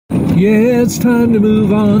Yeah, it's time to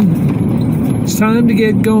move on. It's time to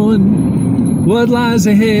get going. What lies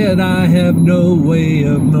ahead, I have no way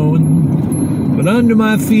of knowing. But under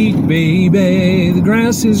my feet, baby, the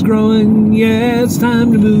grass is growing. Yeah, it's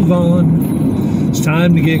time to move on. It's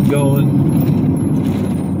time to get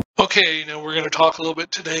going. Okay, now we're going to talk a little bit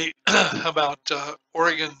today about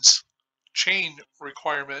Oregon's chain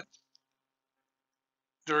requirement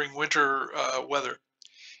during winter weather.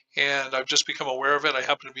 And I've just become aware of it. I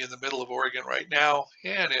happen to be in the middle of Oregon right now,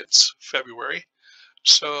 and it's February.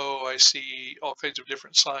 So I see all kinds of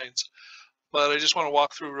different signs. But I just want to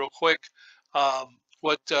walk through real quick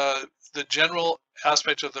what the general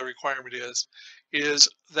aspect of the requirement is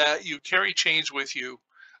that you carry chains with you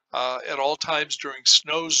at all times during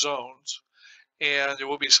snow zones, and there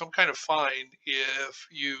will be some kind of fine if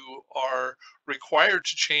you are required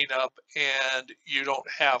to chain up and you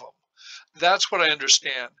don't have them. That's what I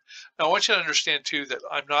understand. Now, I want you to understand too that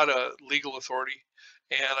I'm not a legal authority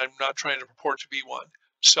and I'm not trying to purport to be one.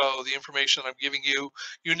 So the information I'm giving you,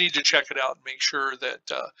 you need to check it out and make sure that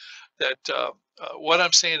what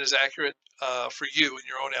I'm saying is accurate for you in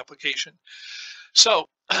your own application. So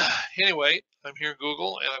anyway, I'm here in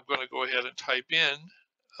Google and I'm going to go ahead and type in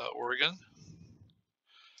Oregon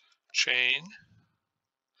chain.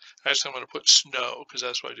 Actually, I'm going to put snow because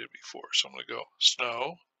that's what I did before. So I'm going to go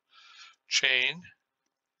snow chain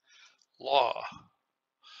law.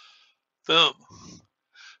 Boom.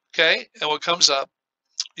 Okay, and what comes up,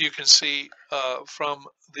 you can see from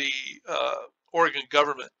the Oregon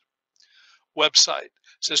government website.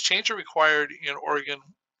 It says chains are required in Oregon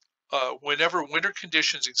whenever winter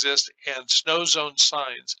conditions exist and snow zone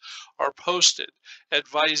signs are posted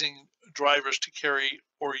advising drivers to carry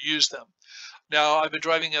or use them. Now, I've been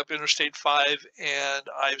driving up Interstate 5 and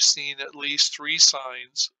I've seen at least 3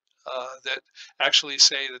 signs that actually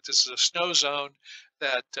say that this is a snow zone,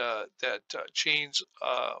 that chains,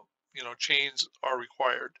 chains are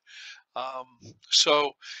required.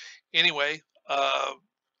 So anyway, I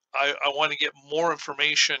want to get more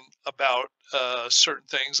information about certain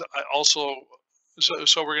things. I also,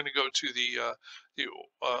 so we're going to go to the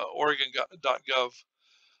Oregon.gov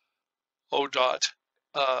ODOT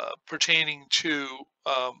pertaining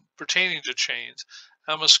to chains.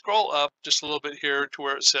 I'm going to scroll up just a little bit here to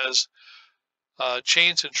where it says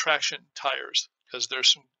chains and traction tires, because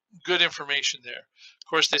there's some good information there. Of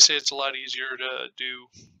course, they say it's a lot easier to do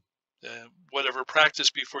whatever practice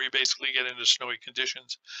before you basically get into snowy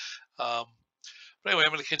conditions. But anyway,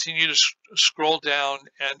 I'm going to continue to scroll down,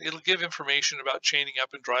 and it'll give information about chaining up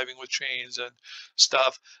and driving with chains and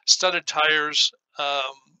stuff. Studded tires,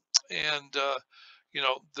 and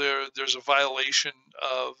there's a violation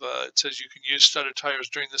of, it says you can use studded tires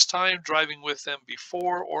during this time, driving with them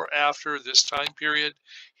before or after this time period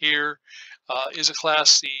here is a Class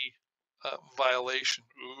C violation.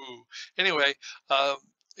 Ooh. Anyway,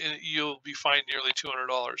 you'll be fined nearly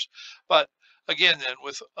 $200. But again, then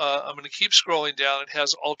I'm going to keep scrolling down. It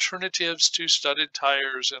has alternatives to studded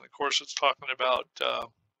tires, and of course, it's talking about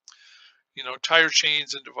tire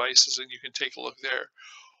chains and devices, and you can take a look there.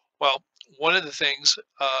 Well, one of the things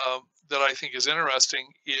that I think is interesting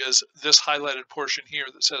is this highlighted portion here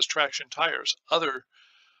that says traction tires.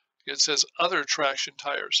 It says other traction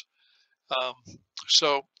tires.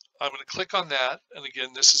 So I'm going to click on that, and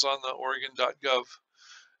again, this is on the Oregon.gov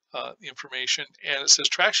information, and it says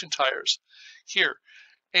traction tires here.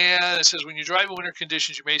 And it says when you drive in winter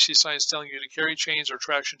conditions, you may see signs telling you to carry chains or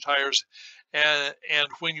traction tires, and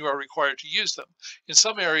when you are required to use them. In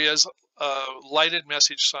some areas, lighted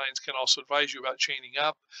message signs can also advise you about chaining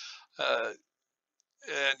up.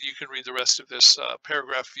 And you can read the rest of this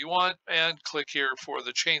paragraph if you want, and click here for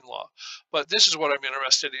the chain law. But this is what I'm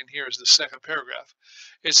interested in here is the second paragraph.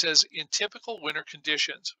 It says, in typical winter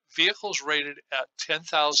conditions, vehicles rated at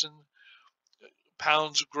 10,000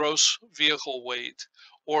 pounds gross vehicle weight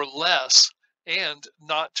or less and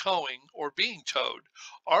not towing or being towed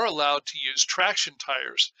are allowed to use traction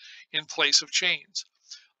tires in place of chains.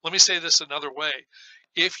 Let me say this another way.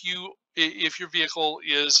 If your vehicle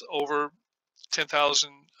is over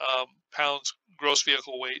 10,000 pounds gross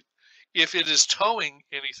vehicle weight, if it is towing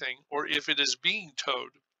anything or if it is being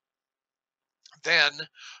towed, then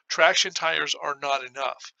traction tires are not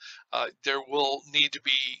enough. There will need to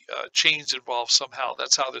be chains involved somehow.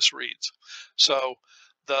 That's how this reads. So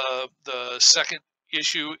the second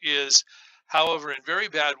issue is, however, in very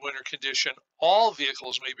bad winter condition, all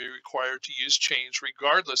vehicles may be required to use chains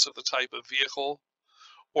regardless of the type of vehicle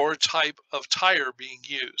or type of tire being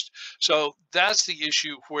used. So that's the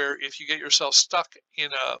issue, where if you get yourself stuck in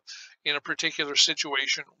a particular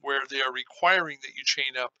situation where they are requiring that you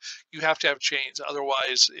chain up, you have to have chains.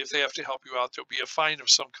 Otherwise, if they have to help you out, there'll be a fine of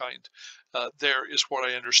some kind. There is what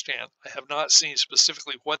I understand. I have not seen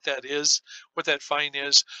specifically what that is, what that fine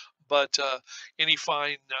is, but any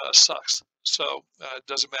fine sucks. So it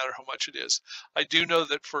doesn't matter how much it is. I do know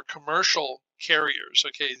that for commercial carriers,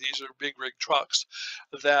 okay, these are big rig trucks,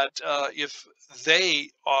 that if they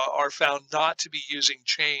are found not to be using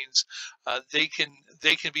chains, they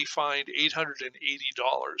can be fined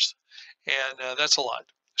 $880, and that's a lot.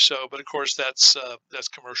 So, but of course that's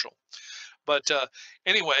commercial. But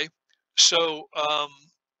anyway, so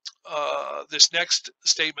this next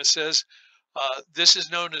statement says, this is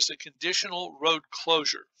known as a conditional road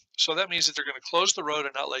closure. So that means that they're going to close the road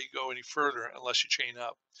and not let you go any further unless you chain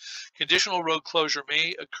up. Conditional road closure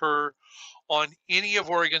may occur on any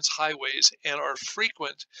of Oregon's highways and are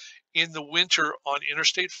frequent in the winter on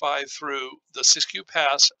Interstate 5 through the Siskiyou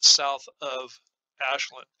Pass south of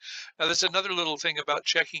Ashland. Now, there's another little thing about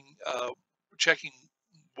checking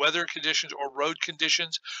weather conditions or road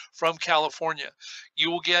conditions from California.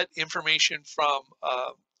 You will get information from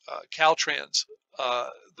Caltrans,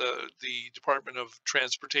 the Department of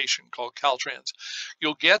Transportation, called Caltrans.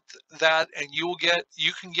 You'll get that, and you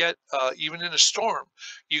can get even in a storm,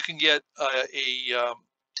 you can get a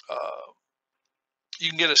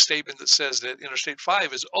statement that says that Interstate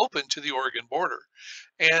 5 is open to the Oregon border,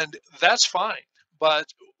 and that's fine. But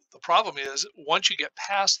the problem is, once you get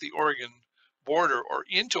past the Oregon border or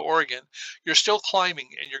into Oregon, you're still climbing,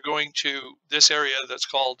 and you're going to this area that's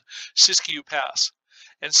called Siskiyou Pass.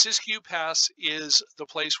 And Siskiyou Pass is the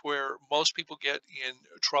place where most people get in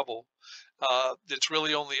trouble. It's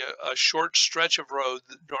really only a short stretch of road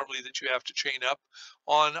normally that you have to chain up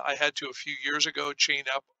on. I had to a few years ago chain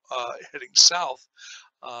up heading south,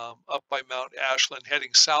 up by Mount Ashland,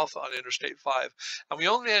 heading south on Interstate 5. And we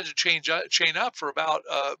only had to chain up for about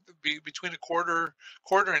between a quarter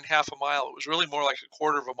and half a mile. It was really more like a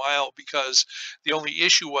quarter of a mile, because the only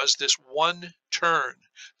issue was this one turn,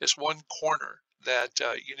 this one corner that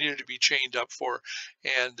you needed to be chained up for.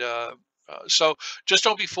 And so just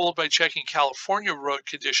don't be fooled by checking California road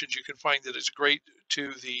conditions. You can find that it's great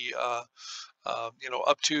to the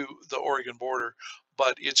up to the Oregon border,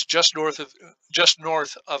 but it's just north of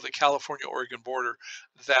the California-Oregon border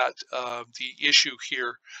that the issue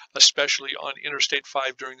here, especially on Interstate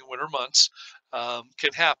 5 during the winter months,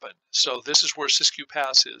 can happen. So this is where Siskiyou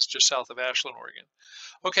Pass is, just south of Ashland, Oregon.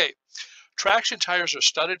 Okay. Traction tires are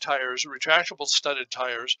studded tires, retractable studded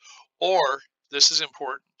tires, or, this is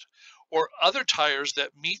important, or other tires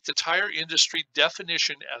that meet the tire industry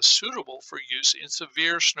definition as suitable for use in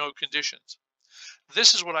severe snow conditions.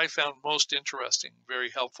 This is what I found most interesting, very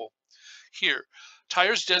helpful. Here,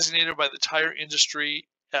 tires designated by the tire industry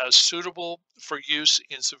as suitable for use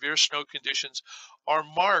in severe snow conditions are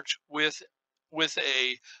marked with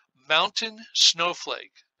a mountain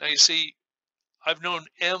snowflake. Now you see, I've known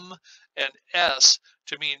M and S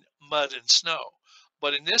to mean mud and snow,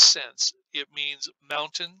 but in this sense, it means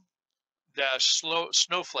mountain dash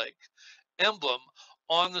snowflake emblem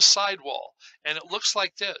on the sidewall, and it looks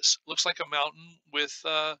like this. It looks like a mountain with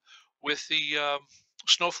the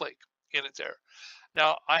snowflake in it there.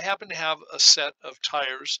 Now, I happen to have a set of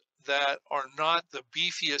tires that are not the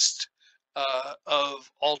beefiest of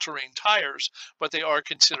all-terrain tires, but they are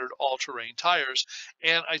considered all-terrain tires,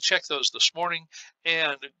 and I checked those this morning,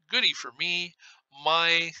 and goody for me,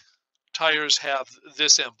 my tires have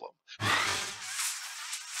this emblem.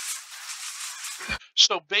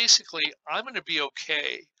 So basically, I'm going to be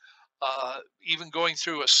okay even going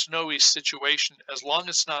through a snowy situation, as long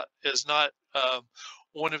as it's not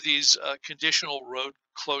one of these conditional road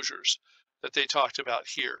closures that they talked about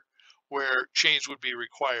here, where chains would be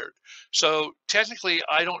required. So technically,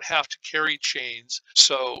 I don't have to carry chains.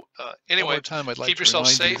 So anyway, keep yourself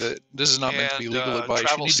safe. That this is not meant to be legal advice.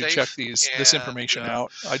 You need to check this information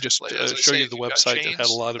out. I just show you the website that had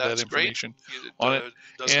a lot of that information on it,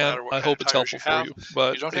 and I hope it's helpful for you.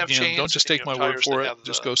 But again, don't just take my word for it.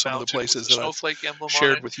 Just go some of the places that I've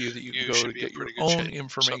shared with you that you can go to get your own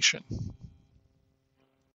information.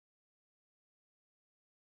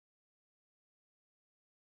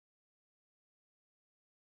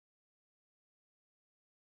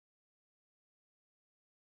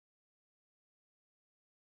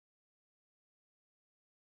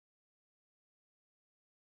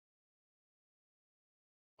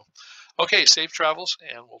 Okay, safe travels,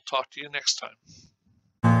 and we'll talk to you next time.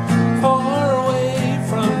 Far away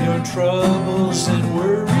from your troubles